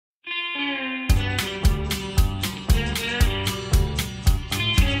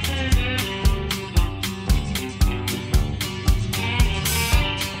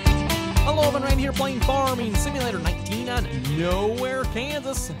here playing Farming Simulator 19 on Nowhere,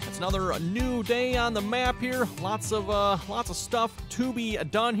 Kansas. It's another new day on the map here. Lots of stuff to be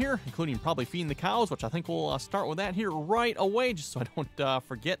done here, including probably feeding the cows, which I think we'll start with that here right away, just so I don't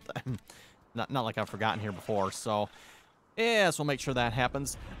forget. Not like I've forgotten here before, so yeah, so we'll make sure that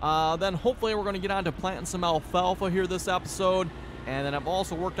happens. Then hopefully we're going to get on to planting some alfalfa here this episode. And then I've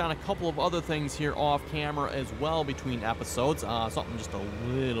also worked on a couple of other things here off camera as well between episodes. Something just a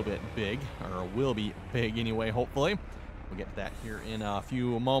little bit big, or will be big anyway, hopefully. We'll get to that here in a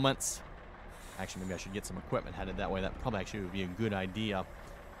few moments. Actually, maybe I should get some equipment headed that way. That probably actually would be a good idea.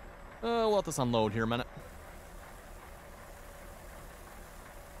 We'll let this unload here a minute.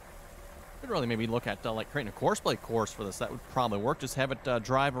 Could really maybe look at like creating a courseplay course for this. That would probably work. Just have it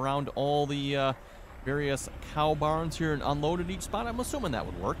drive around all the various cow barns here and unload at each spot. I'm assuming that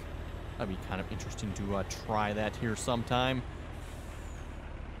would work. That'd be kind of interesting to try that here sometime.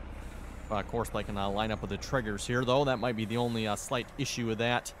 Of course, I can line up with the triggers here, though. That might be the only slight issue with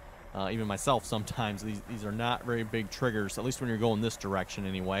that. Even myself, sometimes these are not very big triggers, at least when you're going this direction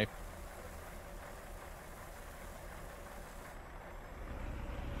anyway.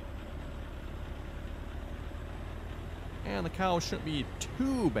 And the cows shouldn't be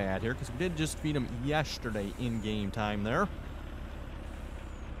too bad here, because we did just feed them yesterday in game time there.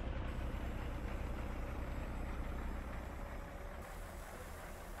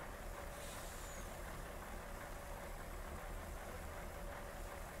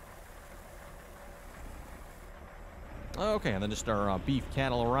 Okay, and then just our beef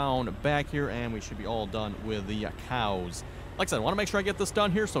cattle around back here, and we should be all done with the cows. Like I said, I want to make sure I get this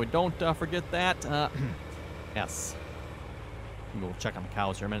done here so we don't forget that. Yes. We'll check on the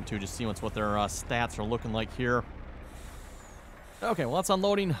cows here a minute, too, just see what their stats are looking like here. Okay, well, that's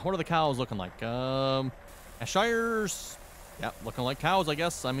unloading. What are the cows looking like? Shires, yep, looking like cows, I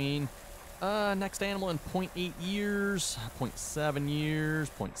guess. I mean, next animal in 0.8 years, 0.7 years,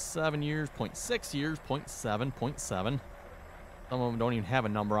 0.7 years, 0.6 years, 0.7, 0.7. Some of them don't even have a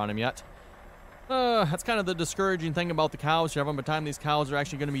number on them yet. That's kind of the discouraging thing about the cows here. By the time these cows are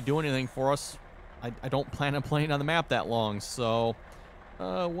actually going to be doing anything for us, I don't plan on playing on the map that long, so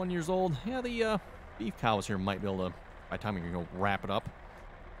 1 year old. Yeah, the beef cows here might be able to, by the time we can go wrap it up.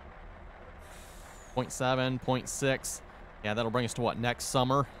 0.7, 0.6. Yeah, that'll bring us to what, next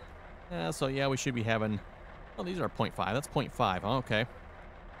summer? So yeah, we should be having, oh, these are 0.5. That's 0.5. Okay. I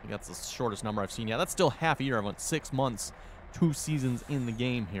think that's the shortest number I've seen. Yeah, that's still half a year. I went 6 months, 2 seasons in the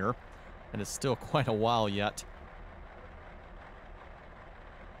game here, and it's still quite a while yet.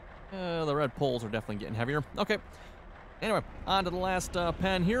 The red poles are definitely getting heavier. Okay. Anyway, on to the last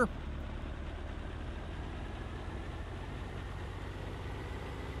pen here.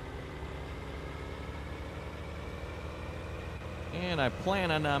 And I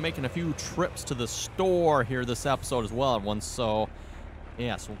plan on making a few trips to the store here this episode as well at once. So,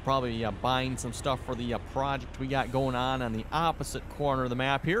 yes, we'll probably buying some stuff for the project we got going on the opposite corner of the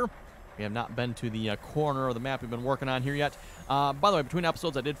map here. We have not been to the corner of the map we've been working on here yet. By the way, between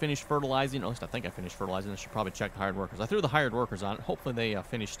episodes, I did finish fertilizing. Or at least I think I finished fertilizing. I should probably check the hired workers. I threw the hired workers on it. Hopefully they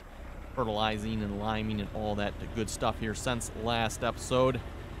finished fertilizing and liming and all that good stuff here since last episode.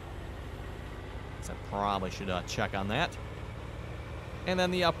 So I probably should check on that. And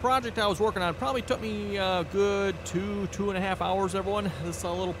then the project I was working on probably took me a good 2.5 hours, everyone. This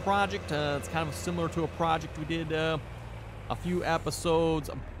little project, it's kind of similar to a project we did a few episodes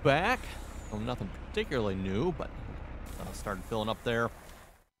back. Well, nothing particularly new, but started filling up there.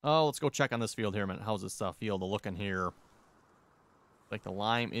 Oh, let's go check on this field here a minute. How's this field looking here? Like the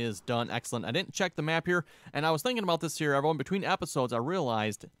lime is done. Excellent. I didn't check the map here, and I was thinking about this here, everyone. Between episodes, I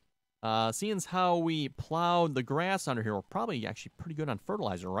realized, seeing as how we plowed the grass under here, we're probably actually pretty good on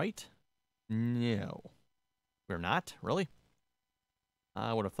fertilizer, right? No. We're not? Really?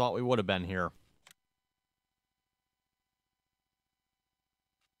 I would have thought we would have been here.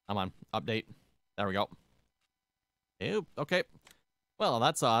 Come on, update. There we go. Ew, okay. Well,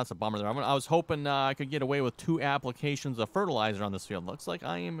 that's a bummer there. I was hoping I could get away with 2 applications of fertilizer on this field. Looks like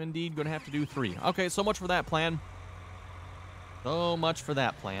I am indeed going to have to do 3. Okay, so much for that plan. So much for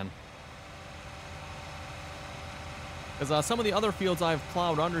that plan. Because some of the other fields I've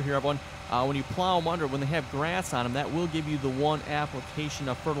plowed under here, everyone, when you plow them under, when they have grass on them, that will give you the 1 application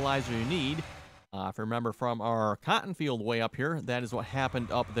of fertilizer you need. If you remember from our cotton field way up here, that is what happened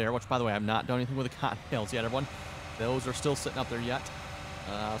up there, which, by the way, I've not done anything with the cotton bales yet, everyone. Those are still sitting up there yet.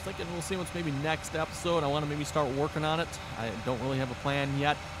 I was thinking we'll see what's maybe next episode. I want to maybe start working on it. I don't really have a plan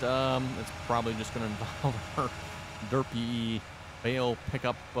yet. It's probably just going to involve our derpy bale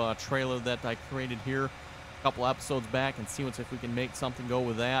pickup trailer that I created here a couple episodes back and see if we can make something go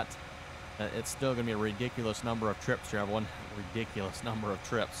with that. It's still going to be a ridiculous number of trips here, everyone. Ridiculous number of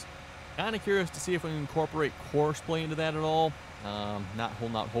trips. Kind of curious to see if we can incorporate courseplay into that at all. Not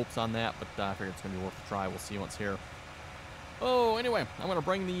holding out hopes on that, but I figure it's going to be worth a try. We'll see once here. Oh, anyway, I'm going to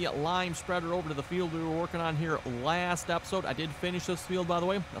bring the lime spreader over to the field we were working on here last episode. I did finish this field, by the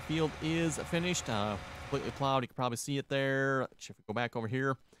way. The field is finished, completely plowed. You can probably see it there. If we go back over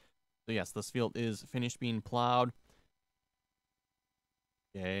here. So, yes, this field is finished being plowed.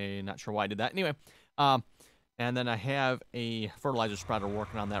 Okay, not sure why I did that. Anyway, and then I have a fertilizer spreader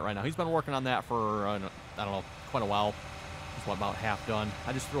working on that right now. He's been working on that for, I don't know, quite a while. It's about half done.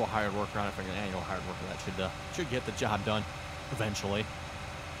 I just threw a hired worker on it. Figured, hired worker, that should get the job done eventually.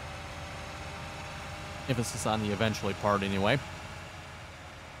 Emphasis on the eventually part anyway.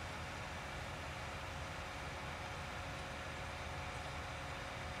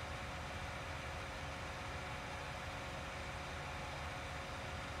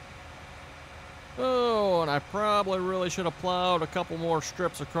 Oh, and I probably really should have plowed a couple more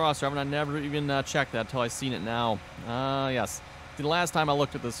strips across there. I never even checked that until I seen it now. Yes. See, the last time I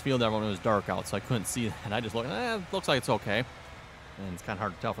looked at this field, everyone, it was dark out, so I couldn't see that. And I just looked, it looks like it's okay. And it's kind of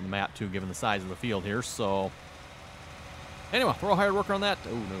hard to tell from the map, too, given the size of the field here. So, anyway, throw a hired worker on that.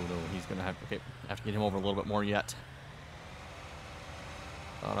 Oh, no, he's going to have to get him over a little bit more yet.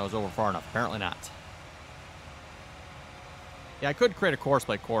 Thought I was over far enough. Apparently not. Yeah, I could create a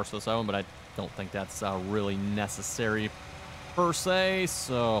courseplay course this one, but I don't think that's really necessary per se.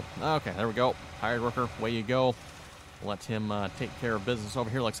 So, okay, there we go. Hired worker, away you go. Let him take care of business over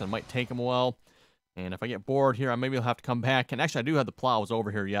here. Like I said, it might take him a while. And if I get bored here, maybe I'll have to come back. And actually, I do have the plows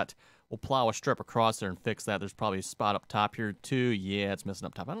over here yet. We'll plow a strip across there and fix that. There's probably a spot up top here, too. Yeah, it's missing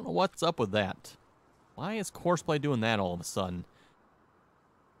up top. I don't know what's up with that. Why is Courseplay doing that all of a sudden?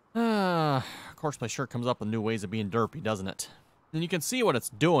 Courseplay sure comes up with new ways of being derpy, doesn't it? And you can see what it's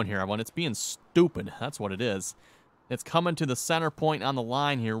doing here, everyone. It's being stupid. That's what it is. It's coming to the center point on the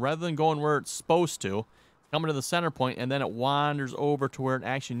line here. Rather than going where it's supposed to, it's coming to the center point, and then it wanders over to where it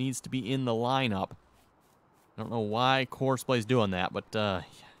actually needs to be in the lineup. I don't know why Courseplay's doing that, but, oh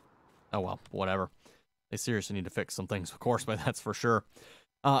well, whatever. They seriously need to fix some things with Courseplay, that's for sure.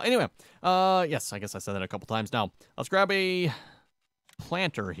 Anyway, yes, I guess I said that a couple times now. Let's grab a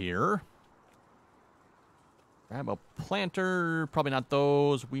planter here. Grab a planter. Probably not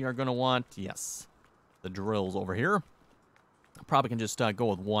those. We are going to want, yes, the drills over here. Probably can just go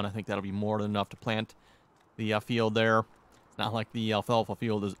with one. I think that'll be more than enough to plant the field there. It's not like the alfalfa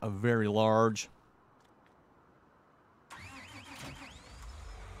field is very large.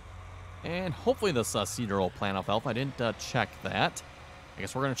 And hopefully this cedar will plant alfalfa. I didn't check that. I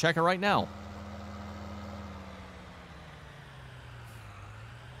guess we're going to check it right now.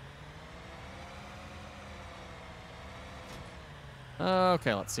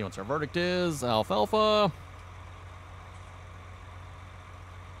 Okay, let's see what our verdict is. Alfalfa.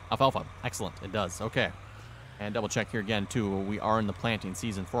 Alfalfa. Excellent. It does. Okay. And double check here again, too. We are in the planting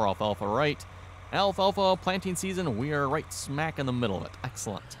season for alfalfa, right? Alfalfa planting season. We are right smack in the middle of it.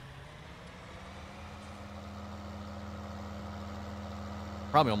 Excellent.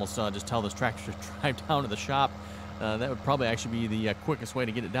 Probably almost just tell this tractor to drive down to the shop. That would probably actually be the quickest way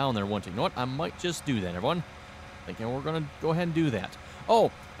to get it down there, wouldn't it? You know what? I might just do that, everyone. Thinking we're going to go ahead and do that.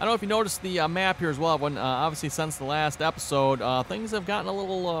 Oh, I don't know if you noticed the map here as well. When obviously since the last episode, things have gotten a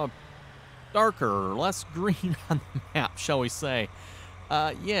little darker, less green on the map, shall we say.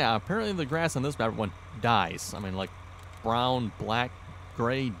 Yeah, apparently the grass on this map, everyone, dies. I mean, like brown, black,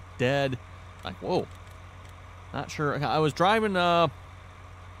 gray, dead. Like, whoa. Not sure. I was driving...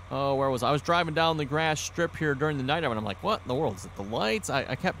 where was I? I was driving down the grass strip here during the night hour, and I'm like, what in the world? Is it the lights?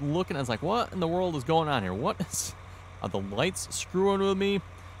 I kept looking, I was like, what in the world is going on here? What is... Are the lights screwing with me?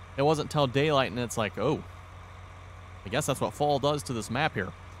 It wasn't until daylight, and it's like, oh. I guess that's what fall does to this map here.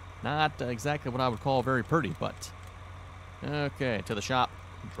 Not exactly what I would call very pretty, but... Okay, to the shop.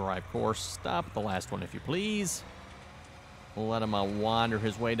 Drive course. Stop at the last one, if you please. We'll let him wander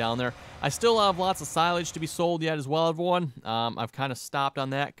his way down there. I still have lots of silage to be sold yet as well, everyone. I've kind of stopped on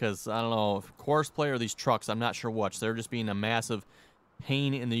that because, I don't know, if Courseplay or these trucks, I'm not sure which. They're just being a massive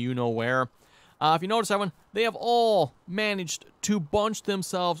pain in the you-know-where. If you notice, everyone, they have all managed to bunch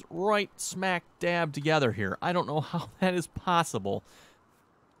themselves right smack dab together here. I don't know how that is possible.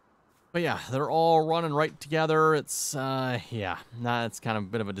 But yeah, they're all running right together. It's, yeah, it's kind of a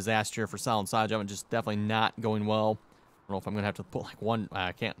bit of a disaster for selling silage. I'm just definitely not going well. I don't know if I'm going to have to put like one,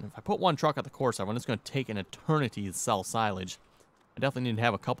 I can't, if I put one truck at the course, everyone, it's going to take an eternity to sell silage. I definitely need to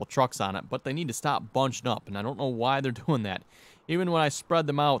have a couple trucks on it, but they need to stop bunched up, and I don't know why they're doing that. Even when I spread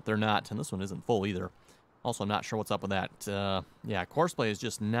them out, they're not, and this one isn't full either. Also, I'm not sure what's up with that. Yeah, Courseplay is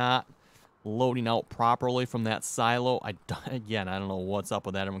just not loading out properly from that silo. Again, I don't know what's up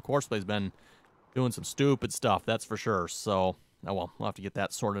with that. I mean, Coursplay's been doing some stupid stuff, that's for sure. So, oh well, we'll have to get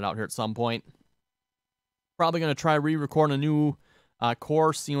that sorted out here at some point. Probably going to try re-recording a new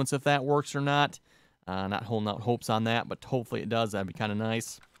course, see if that works or not. Not holding out hopes on that, but hopefully it does. That'd be kind of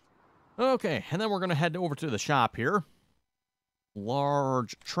nice. Okay, and then we're going to head over to the shop here.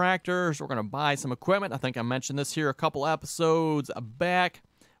 Large tractors. We're going to buy some equipment. I think I mentioned this here a couple episodes back.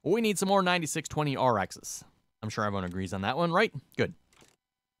 We need some more 9620 RXs. I'm sure everyone agrees on that one, right? Good.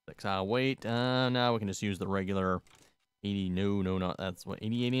 6 weight. Now we can just use the regular 80. No. That's what,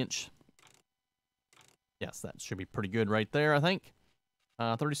 88 inch? Yes, that should be pretty good right there, I think.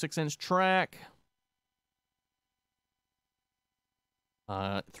 36 inch track.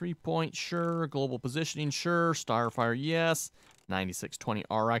 3-point, sure. Global positioning, sure. Starfire, yes. 9620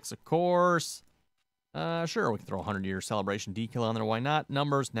 RX, of course. Sure, we can throw a 100-year celebration decal on there. Why not?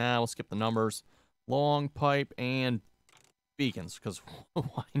 Numbers, nah, we'll skip the numbers. Long pipe and beacons, because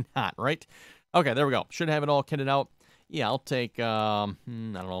why not, right? Okay, there we go. Should have it all kitted out. Yeah, I'll take, I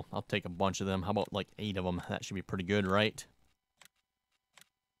don't know, I'll take a bunch of them. How about like 8 of them? That should be pretty good, right?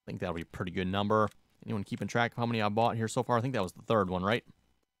 I think that'll be a pretty good number. Anyone keeping track of how many I bought here so far? I think that was the 3rd one, right?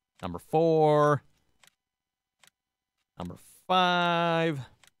 Number 4. Number 5.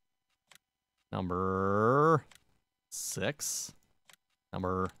 Number 6.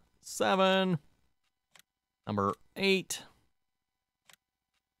 Number 7. Number 8.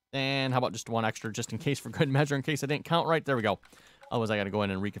 And how about just one extra, just in case, for good measure, in case I didn't count right? There we go. Otherwise, I got to go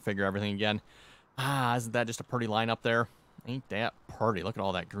in and reconfigure everything again. Isn't that just a pretty lineup there? Ain't that pretty? Look at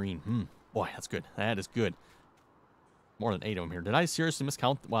all that green. Boy, that's good. That is good. More than 8 of them here. Did I seriously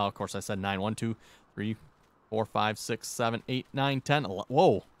miscount? Well, of course, I said 9. 1, 2, 3, 4, 5, 6, 7, 8, 9, 10. 11.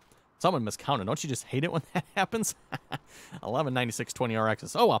 Whoa. Someone miscounted. Don't you just hate it when that happens? 11 9620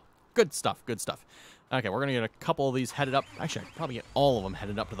 RXs. Oh, well. Good stuff. Good stuff. Okay, we're going to get a couple of these headed up. Actually, I could probably get all of them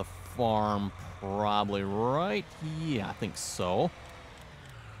headed up to the farm. Probably, right? Yeah, I think so.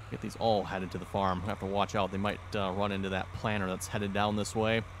 Get these all headed to the farm. I have to watch out. They might run into that planter that's headed down this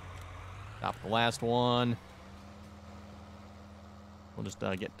way. Stop the last one. We'll just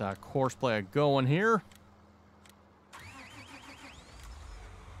get Courseplay going here.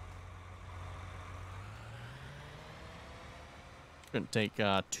 Shouldn't take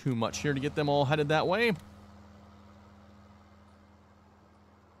too much here to get them all headed that way.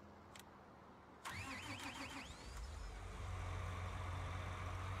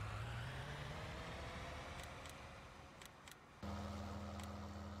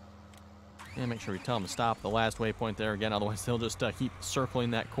 And make sure we tell them to stop at the last waypoint there again, otherwise they'll just keep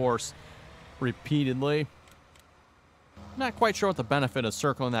circling that course repeatedly. Not quite sure what the benefit of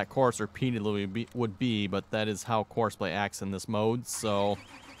circling that course repeatedly would be, but that is how Courseplay acts in this mode, so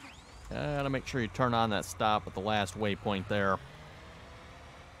gotta make sure you turn on that stop at the last waypoint there.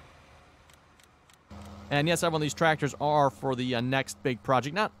 And yes, every one of these tractors are for the next big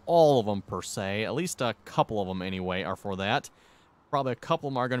project. Not all of them per se, at least a couple of them anyway are for that. Probably a couple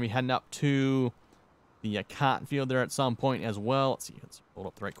of them are going to be heading up to the cotton field there at some point as well. Let's see, let's hold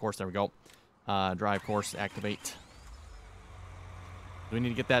up the right course. There we go. Drive course, activate. We need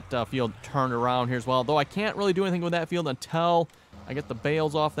to get that field turned around here as well. Though I can't really do anything with that field until I get the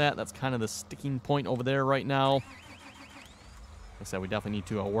bales off that. That's kind of the sticking point over there right now. Like I said, we definitely need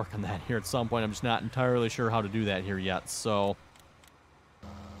to work on that here at some point. I'm just not entirely sure how to do that here yet. So,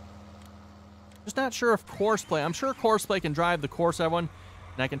 just not sure if Courseplay. I'm sure Courseplay can drive the course, everyone,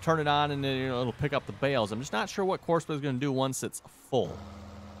 and I can turn it on and then, it'll pick up the bales. I'm just not sure what Courseplay is going to do once it's full.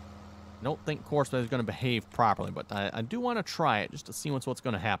 I don't think Courseplay is going to behave properly, but I do want to try it just to see what's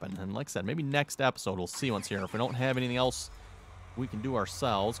going to happen. And like I said, maybe next episode we'll see what's here. If we don't have anything else we can do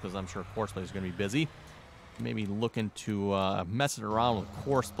ourselves, because I'm sure Courseplay is going to be busy, maybe looking to mess it around with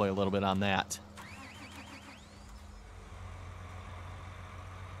Courseplay a little bit on that.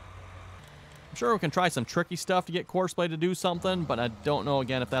 I'm sure we can try some tricky stuff to get Courseplay to do something, but I don't know,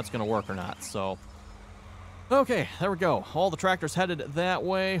 again, if that's going to work or not. So, okay, there we go. All the tractors headed that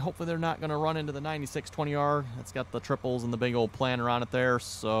way. Hopefully they're not going to run into the 9620R. It's got the triples and the big old planter on it there,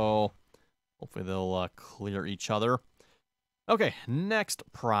 so hopefully they'll clear each other. Okay, next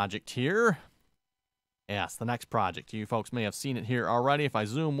project here. Yes, the next project. You folks may have seen it here already. If I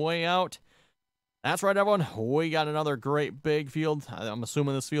zoom way out, that's right, everyone. We got another great big field. I'm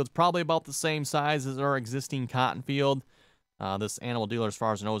assuming this field's probably about the same size as our existing cotton field. This animal dealer, as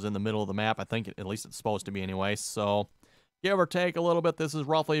far as I know, is in the middle of the map. I think at least it's supposed to be anyway. So, give or take a little bit, this is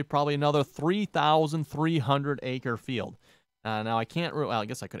roughly probably another 3,300 acre field. Now, I can't really, well, I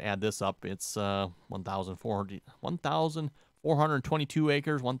guess I could add this up. It's 1,400 422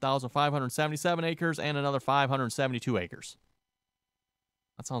 acres, 1,577 acres, and another 572 acres.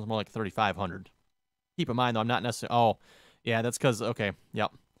 That sounds more like 3,500. Keep in mind, though, I'm not necessarily... Oh, yeah, that's because... Okay,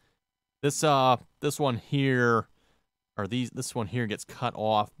 yep. This one here... Or this one here gets cut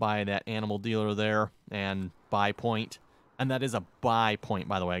off by that animal dealer there and buy point. And that is a buy point,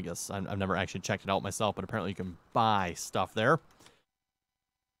 by the way, I guess. I've never actually checked it out myself, but apparently you can buy stuff there.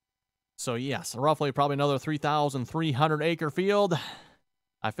 So, yes, roughly probably another 3,300 acre field.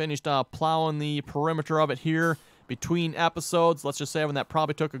 I finished plowing the perimeter of it here between episodes. Let's just say that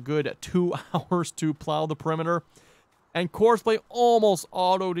probably took a good 2 hours to plow the perimeter. And Courseplay almost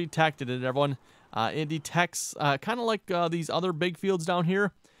auto-detected it, everyone. It detects, kind of like these other big fields down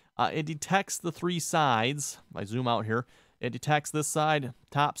here, it detects the 3 sides. If I zoom out here, it detects this side,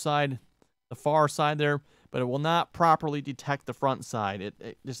 top side, the far side there, but it will not properly detect the front side.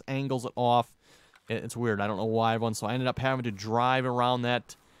 It just angles it off. It's weird. I don't know why, everyone. So I ended up having to drive around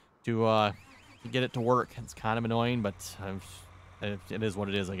that to get it to work. It's kind of annoying, but it is what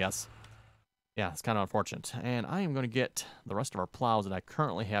it is, I guess. Yeah, it's kind of unfortunate. And I am going to get the rest of our plows that I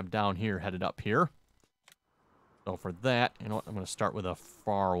currently have down here headed up here. So for that, you know what? I'm going to start with a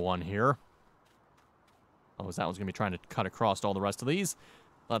far one here. Oh, that one's going to be trying to cut across all the rest of these.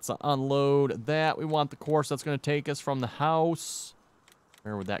 Let's unload that. We want the course that's going to take us from the house.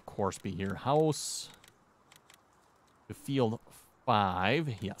 Where would that course be here? House to field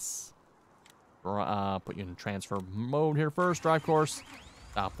 5. Yes. Put you in transfer mode here first. Drive course.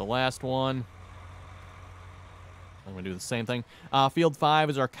 Stop the last one. I'm going to do the same thing. Field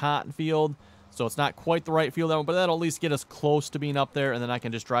 5 is our cotton field. So it's not quite the right field, but that'll at least get us close to being up there, and then I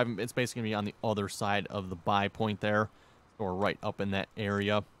can just drive them. It's basically going to be on the other side of the buy point there. So we're right up in that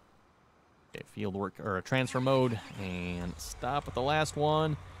area. Okay, field work, or transfer mode, and stop at the last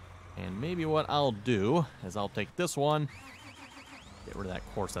one. And maybe what I'll do is I'll take this one, get rid of that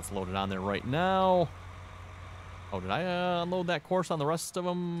course that's loaded on there right now. Oh, did I unload that course on the rest of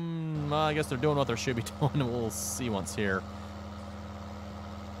them? Well, I guess they're doing what they should be doing. We'll see once here.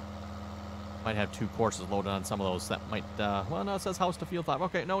 Might have 2 courses loaded on some of those. That might, well, no, it says house to field 5.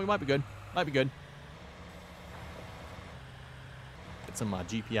 Okay, no, we might be good. Might be good. Get some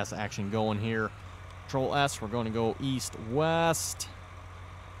GPS action going here. Control S, we're going to go east-west.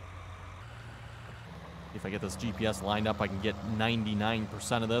 If I get this GPS lined up, I can get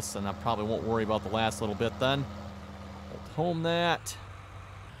 99% of this, and I probably won't worry about the last little bit then. Hold home that.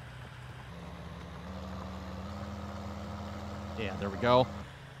 Yeah, there we go.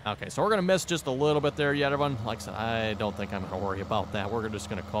 Okay, so we're going to miss just a little bit there yet, everyone. Like I said, I don't think I'm going to worry about that. We're just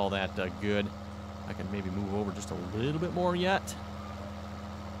going to call that good. I can maybe move over just a little bit more yet.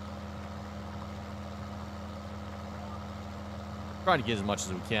 Try to get as much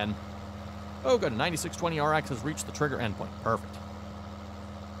as we can. Oh, good. 9620 RX has reached the trigger endpoint. Perfect.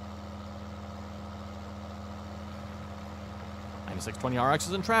 RX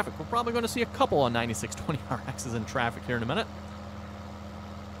is in traffic. We're probably going to see a couple of 9620 RXs in traffic here in a minute.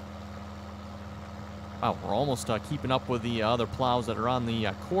 Wow, we're almost keeping up with the other plows that are on the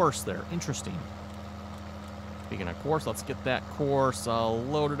course there. Interesting. Speaking of course, let's get that course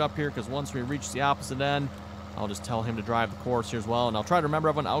loaded up here, because once we reach the opposite end, I'll just tell him to drive the course here as well. And I'll try to remember,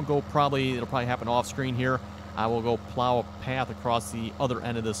 everyone, I'll go it'll probably happen off screen here. I will go plow a path across the other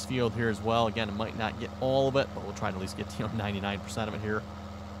end of this field here as well. Again, it might not get all of it, but we'll try to at least get 99% of it here.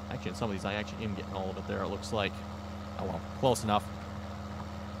 Actually, in some of these, I actually am getting all of it there, it looks like. Oh, well, close enough.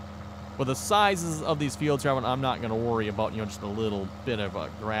 With the sizes of these fields here, I'm not going to worry about, just a little bit of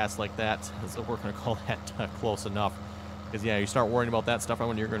grass like that. So we're going to call that close enough. Because, yeah, you start worrying about that stuff,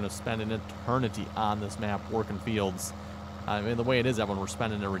 when you're going to spend an eternity on this map working fields. I mean, the way it is, everyone, we're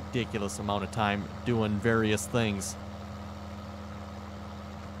spending a ridiculous amount of time doing various things.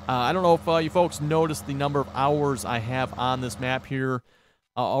 I don't know if you folks noticed the number of hours I have on this map here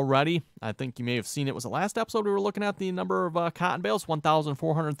already. I think you may have seen it. Was the last episode we were looking at the number of cotton bales?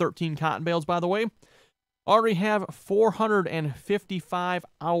 1,413 cotton bales, by the way. Already have 455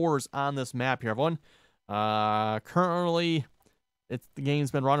 hours on this map here, everyone. Currently, the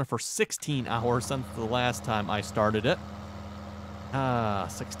game's been running for 16 hours since the last time I started it.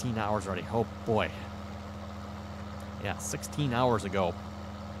 16 hours already. Oh, boy. Yeah, 16 hours ago.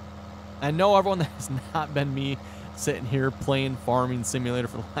 And no, everyone, that has not been me sitting here playing Farming Simulator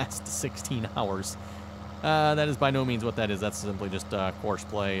for the last 16 hours. That is by no means what that is. That's simply just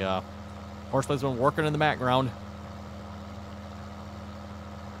Courseplay. Coursplay's been working in the background.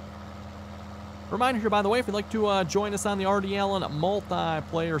 Reminder here, by the way, if you'd like to join us on the RDAllen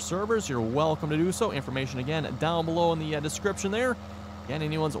multiplayer servers, you're welcome to do so. Information, again, down below in the description there. And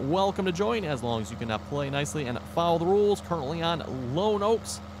anyone's welcome to join as long as you can play nicely and follow the rules. Currently on Lone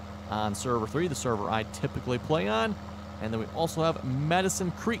Oaks on server 3, the server I typically play on. And then we also have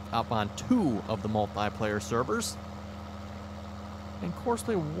Medicine Creek up on 2 of the multiplayer servers. And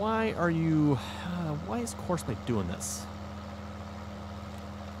Courseplay, why is Courseplay doing this?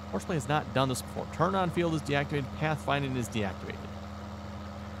 Courseplay has not done this before. Turn on field is deactivated, pathfinding is deactivated.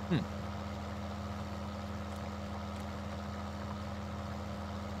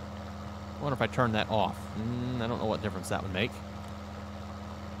 I wonder if I turn that off. I don't know what difference that would make.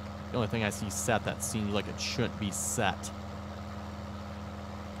 The only thing I see set that seems like it shouldn't be set.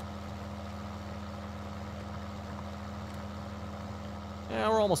 Yeah,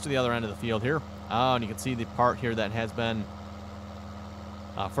 we're almost to the other end of the field here. Oh, and you can see the part here that has been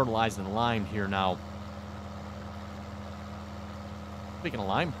fertilized and limed here now. Speaking of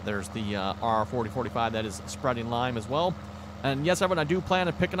lime, there's the R4045 that is spreading lime as well. And yes, everyone, I do plan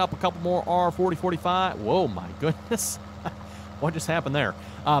on picking up a couple more R4045. Whoa, my goodness. What just happened there?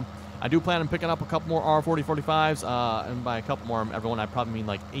 I do plan on picking up a couple more R4045s. And by a couple more, everyone, I probably mean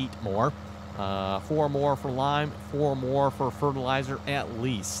like 8 more. 4 more for lime, 4 more for fertilizer at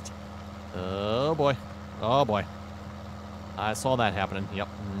least. Oh, boy. Oh, boy. I saw that happening. Yep,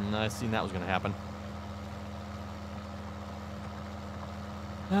 I seen that was going to happen.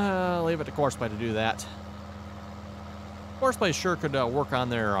 Leave it to Courseplay to do that. Courseplay sure could work on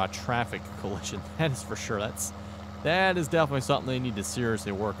their traffic collision. That is for sure. That is definitely something they need to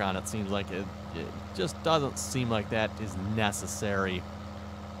seriously work on. It seems like it just doesn't seem like that is necessary.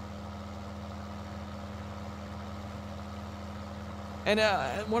 And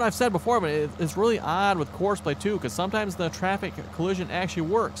what I've said before, but it's really odd with Courseplay too, because sometimes the traffic collision actually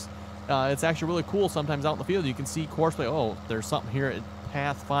works. It's actually really cool. Sometimes out in the field, you can see Courseplay. Oh, there's something here.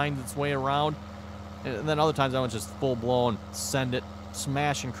 Path finds its way around. And then other times I was just full blown send it,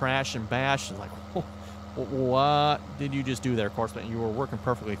 smash and crash and bash. It's like, what did you just do there, Courseplay? You were working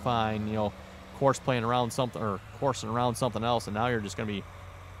perfectly fine, you know, coursing around something else, and now you're just gonna be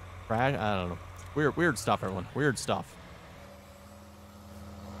crash. I don't know. Weird stuff, everyone. Weird stuff.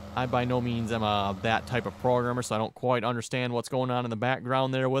 I by no means am that type of programmer, so I don't quite understand what's going on in the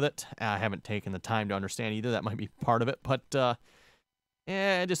background there with it. I haven't taken the time to understand either. That might be part of it, but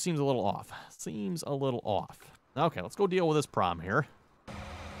yeah, it just seems a little off. Seems a little off. Okay, let's go deal with this problem here.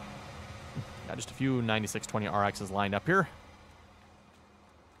 Got just a few 9620 RXs lined up here.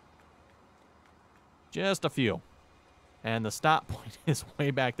 Just a few. And the stop point is way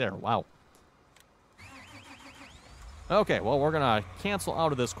back there. Wow. Okay, well, we're going to cancel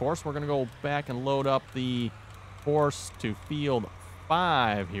out of this course. We're going to go back and load up the course to field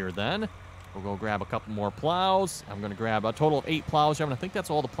 5 here then. We'll go grab a couple more plows. I'm going to grab a total of 8 plows. I think that's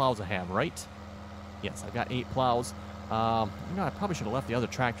all the plows I have, right? Yes, I've got 8 plows. You know, I probably should have left the other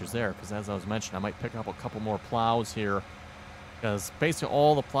tractors there, because as I was mentioning, I might pick up a couple more plows here. Because basically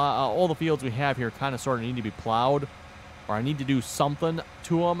all the fields we have here kind of sort of need to be plowed. Or I need to do something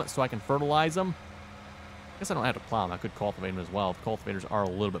to them so I can fertilize them. I guess I don't have to plow them. I could cultivate them as well. The cultivators are a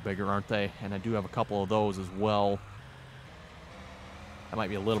little bit bigger, aren't they? And I do have a couple of those as well. That might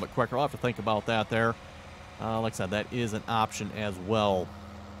be a little bit quicker. I'll have to think about that there. Like I said, that is an option as well.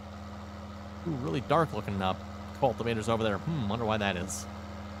 Ooh, really dark looking cultivators over there. Wonder why that is.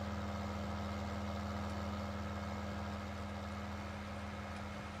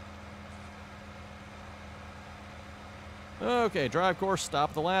 Okay, drive course,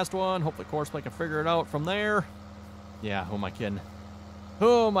 stop the last one. Hopefully Courseplay can figure it out from there. Yeah, who am I kidding?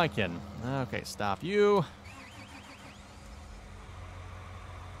 Who am I kidding? Okay, stop you.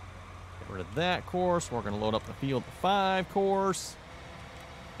 Get rid of that course. We're going to load up the field 5 course.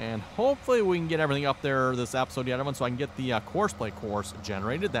 And hopefully we can get everything up there this episode yet, everyone, so I can get the Courseplay course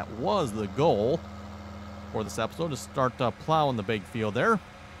generated. That was the goal for this episode, to start plowing the big field there.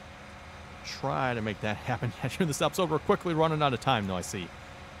 Try to make that happen during this episode. We're quickly running out of time, though, I see.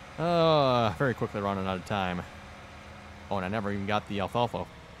 Very quickly running out of time. Oh, and I never even got the alfalfa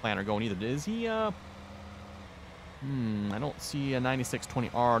planter going either. Is he, I don't see a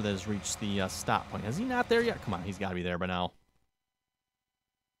 9620R that has reached the stop point. Is he not there yet? Come on, he's got to be there by now.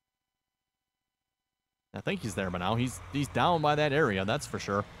 I think he's there by now. He's down by that area, that's for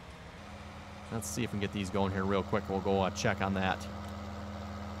sure. Let's see if we can get these going here real quick. We'll go check on that.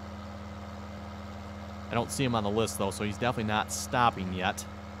 I don't see him on the list, though, so he's definitely not stopping yet.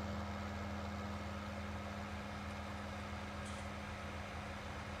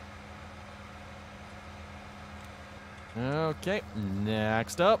 Okay,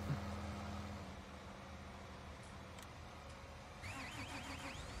 next up.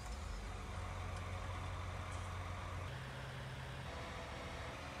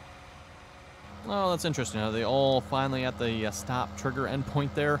 Oh, that's interesting. Are they all finally at the stop trigger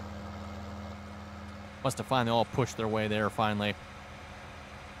endpoint there? Must have finally all pushed their way there finally.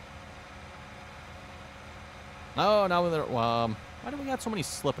 Oh, now they're... why do we got so many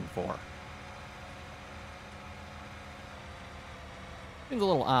slipping for? Seems a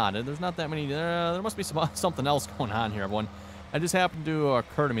little odd. There's not that many... there must be something else going on here, everyone. It just happened to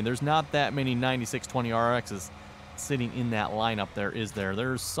occur to me. There's not that many 9620 RXs sitting in that lineup there, is there?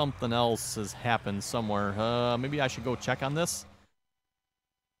 There's something else has happened somewhere. Maybe I should go check on this?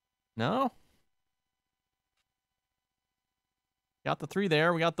 No? Got the 3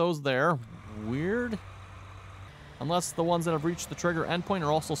 there. We got those there. Weird. Unless the ones that have reached the trigger endpoint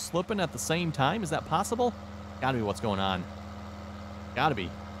are also slipping at the same time. Is that possible? Gotta be what's going on. Gotta be.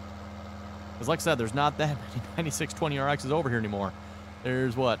 Because like I said, there's not that many 9620 RXs over here anymore.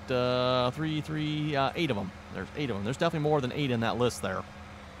 There's what? 8 of them. There's 8 of them. There's definitely more than 8 in that list there.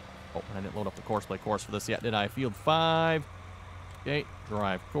 Oh, I didn't load up the courseplay course for this yet, did I? Field 5. Okay,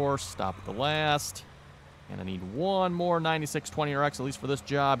 drive course. Stop at the last. And I need one more 9620 RX, at least for this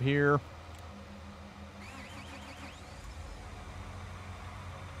job here.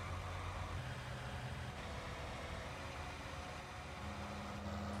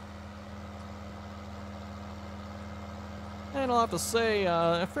 And I'll have to say,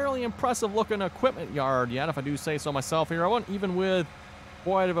 a fairly impressive looking equipment yard yet, if I do say so myself here. I wasn't even with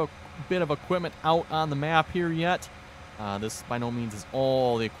quite a bit of equipment out on the map here yet. This by no means is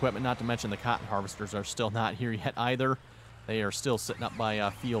all the equipment, not to mention the cotton harvesters are still not here yet either. They are still sitting up by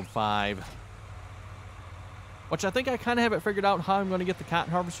Field 5. Which I think I kind of have it figured out how I'm going to get the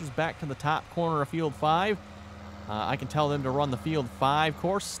cotton harvesters back to the top corner of Field 5. I can tell them to run the Field 5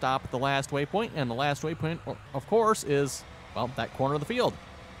 course, stop at the last waypoint, and the last waypoint, of course, is, well, that corner of the field.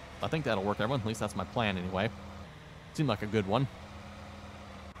 I think that'll work, everyone. At least that's my plan anyway. Seemed like a good one.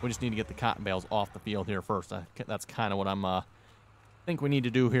 We just need to get the cotton bales off the field here first. That's kind of what I'm think we need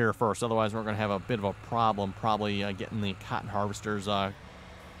to do here first. Otherwise, we're going to have a bit of a problem probably getting the cotton harvesters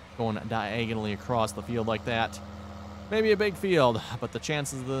going diagonally across the field like that. Maybe a big field, but the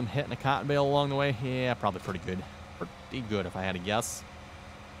chances of them hitting a cotton bale along the way, yeah, probably pretty good. Pretty good if I had to guess.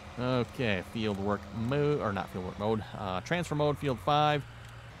 Okay, field work mode, or not field work mode, transfer mode, Field 5.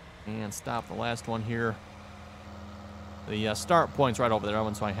 And stop the last one here. The start point's right over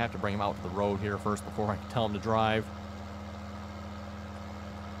there, so I have to bring him out to the road here first before I can tell him to drive.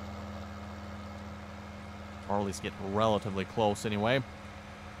 Or at least get relatively close anyway.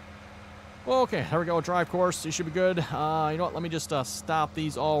 Well, okay, there we go, drive course. You should be good. You know what, let me just stop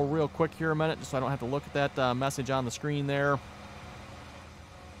these all real quick here a minute, just so I don't have to look at that message on the screen there.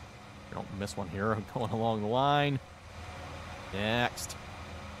 I don't miss one here. I'm going along the line. Next.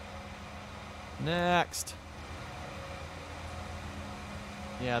 Next.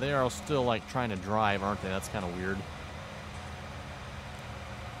 Yeah, they are still, like, trying to drive, aren't they? That's kind of weird.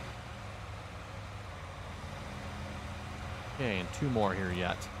 Okay, and 2 more here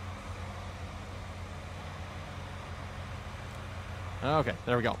yet. Okay,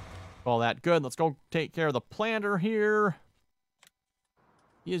 there we go. All that good. Let's go take care of the planter here.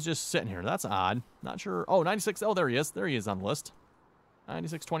 He is just sitting here. That's odd. Not sure. Oh, 96. Oh, there he is. There he is on the list.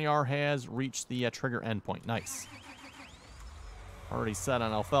 9620R has reached the trigger endpoint. Nice. Already set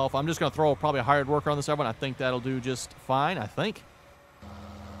on alfalfa. I'm just going to throw probably a hired worker on this one. I think that'll do just fine, I think.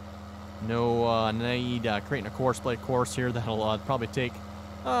 No need creating a course here. That'll probably take...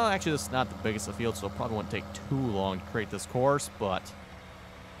 actually, this is not the biggest of the field, so it probably won't take too long to create this course. But,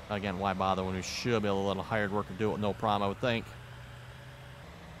 again, why bother when we should be able to let a hired worker do it with no problem, I would think.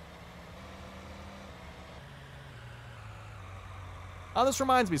 This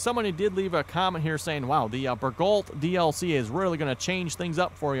reminds me, someone did leave a comment here saying, wow, the Bergolt DLC is really going to change things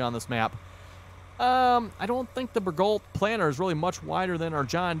up for you on this map. I don't think the Bergolt planter is really much wider than our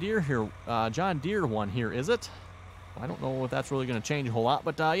John Deere here. John Deere one here, is it? I don't know if that's really going to change a whole lot,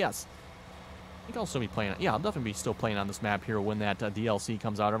 but yes. I think I'll still be playing it. Yeah, I'll definitely be still playing on this map here when that DLC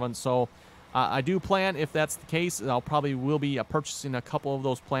comes out, everyone. So I do plan, if that's the case, I'll probably will be purchasing a couple of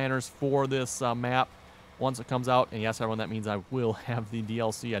those planters for this map once it comes out. And yes, everyone, that means I will have the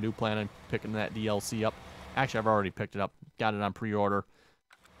DLC. I do plan on picking that DLC up. Actually, I've already picked it up. Got it on pre-order.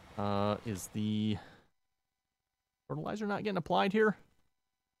 Is the fertilizer not getting applied here?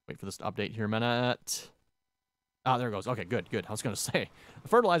 Wait for this to update here a minute. Ah, there it goes. Okay, good, good. I was going to say, the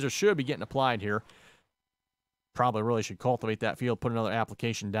fertilizer should be getting applied here. Probably really should cultivate that field, put another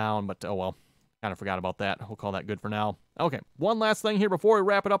application down, but oh well. Kind of forgot about that. We'll call that good for now. Okay, one last thing here before we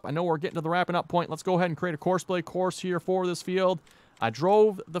wrap it up. I know we're getting to the wrapping up point. Let's go ahead and create a courseplay course here for this field. I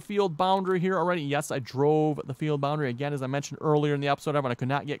drove the field boundary here already. Yes, I drove the field boundary. Again, as I mentioned earlier in the episode, I could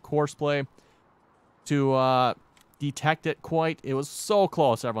not get courseplay to detect it quite. It was so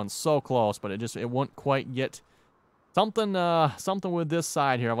close, everyone, so close, but it wouldn't quite get something with this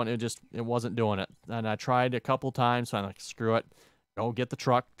side here. It wasn't doing it. And I tried a couple times, so I'm like, screw it. Go get the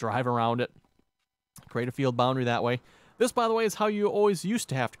truck, drive around it, create a field boundary that way. This, by the way, is how you always used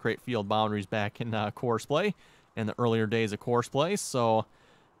to have to create field boundaries back in course play, in the earlier days of course play. So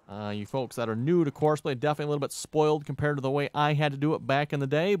you folks that are new to course play, definitely a little bit spoiled compared to the way I had to do it back in the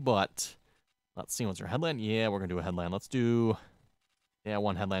day, but let's see, what's our headland? Yeah, we're going to do a headland. Let's do, yeah,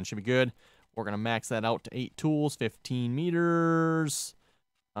 one headland should be good. We're going to max that out to 8 tools, 15 meters.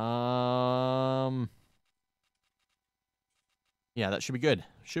 Yeah, that should be good.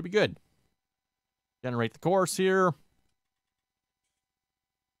 Should be good. Generate the course here.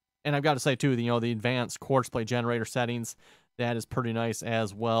 And I've got to say, too, the advanced course play generator settings, that is pretty nice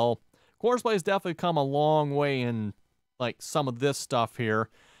as well. Course play has definitely come a long way in, like, some of this stuff here.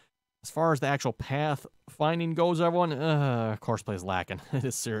 As far as the actual path finding goes, everyone, course play is lacking. It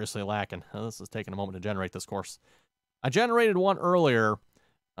is seriously lacking. This is taking a moment to generate this course. I generated one earlier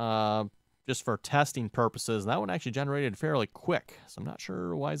just for testing purposes, and that one actually generated fairly quick. So I'm not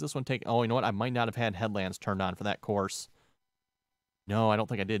sure why is this one taking... Oh, you know what? I might not have had headlands turned on for that course. No, I don't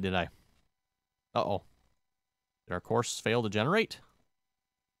think I did I? Uh-oh. Did our course fail to generate?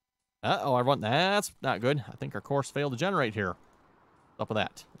 Uh-oh, everyone. That's not good. I think our course failed to generate here. What's up with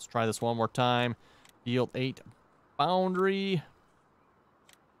that? Let's try this one more time. Field 8 boundary.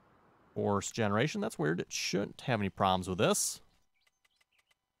 Course generation. That's weird. It shouldn't have any problems with this.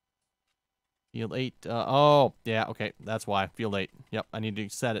 Field 8. Oh, yeah, okay. That's why. Field 8. Yep, I need to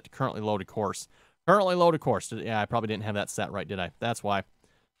set it to currently loaded course. Currently loaded course. Yeah, I probably didn't have that set right, did I? That's why.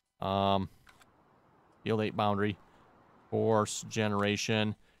 Field 8 boundary. Course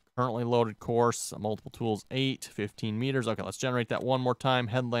generation. Currently loaded course. Multiple tools 8. 15 meters. Okay, let's generate that one more time.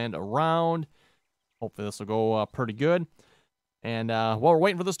 Headland around. Hopefully this will go pretty good. And while we're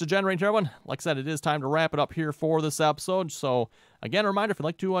waiting for this to generate here, everyone, like I said, it is time to wrap it up here for this episode. So, again, a reminder, if you'd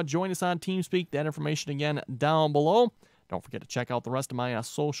like to join us on TeamSpeak, that information again down below. Don't forget to check out the rest of my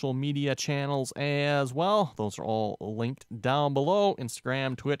social media channels as well. Those are all linked down below.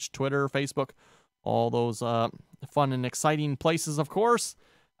 Instagram, Twitch, Twitter, Facebook, all those fun and exciting places, of course.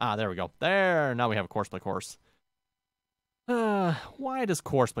 Ah, there we go. There, now we have a courseplay course. Why does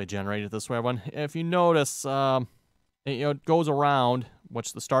courseplay generate it this way, everyone? If you notice, it goes around,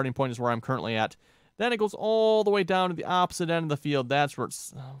 which the starting point is where I'm currently at. Then it goes all the way down to the opposite end of the field. That's where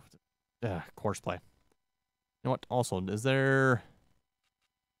it's... courseplay. You know what? Also, is there...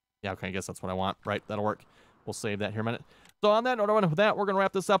 Yeah, okay, I guess that's what I want. Right, that'll work. We'll save that here a minute. So on that note, everyone, with that, we're going to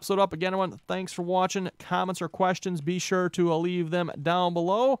wrap this episode up. Again, everyone, thanks for watching. Comments or questions, be sure to leave them down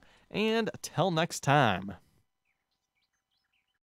below. And till next time.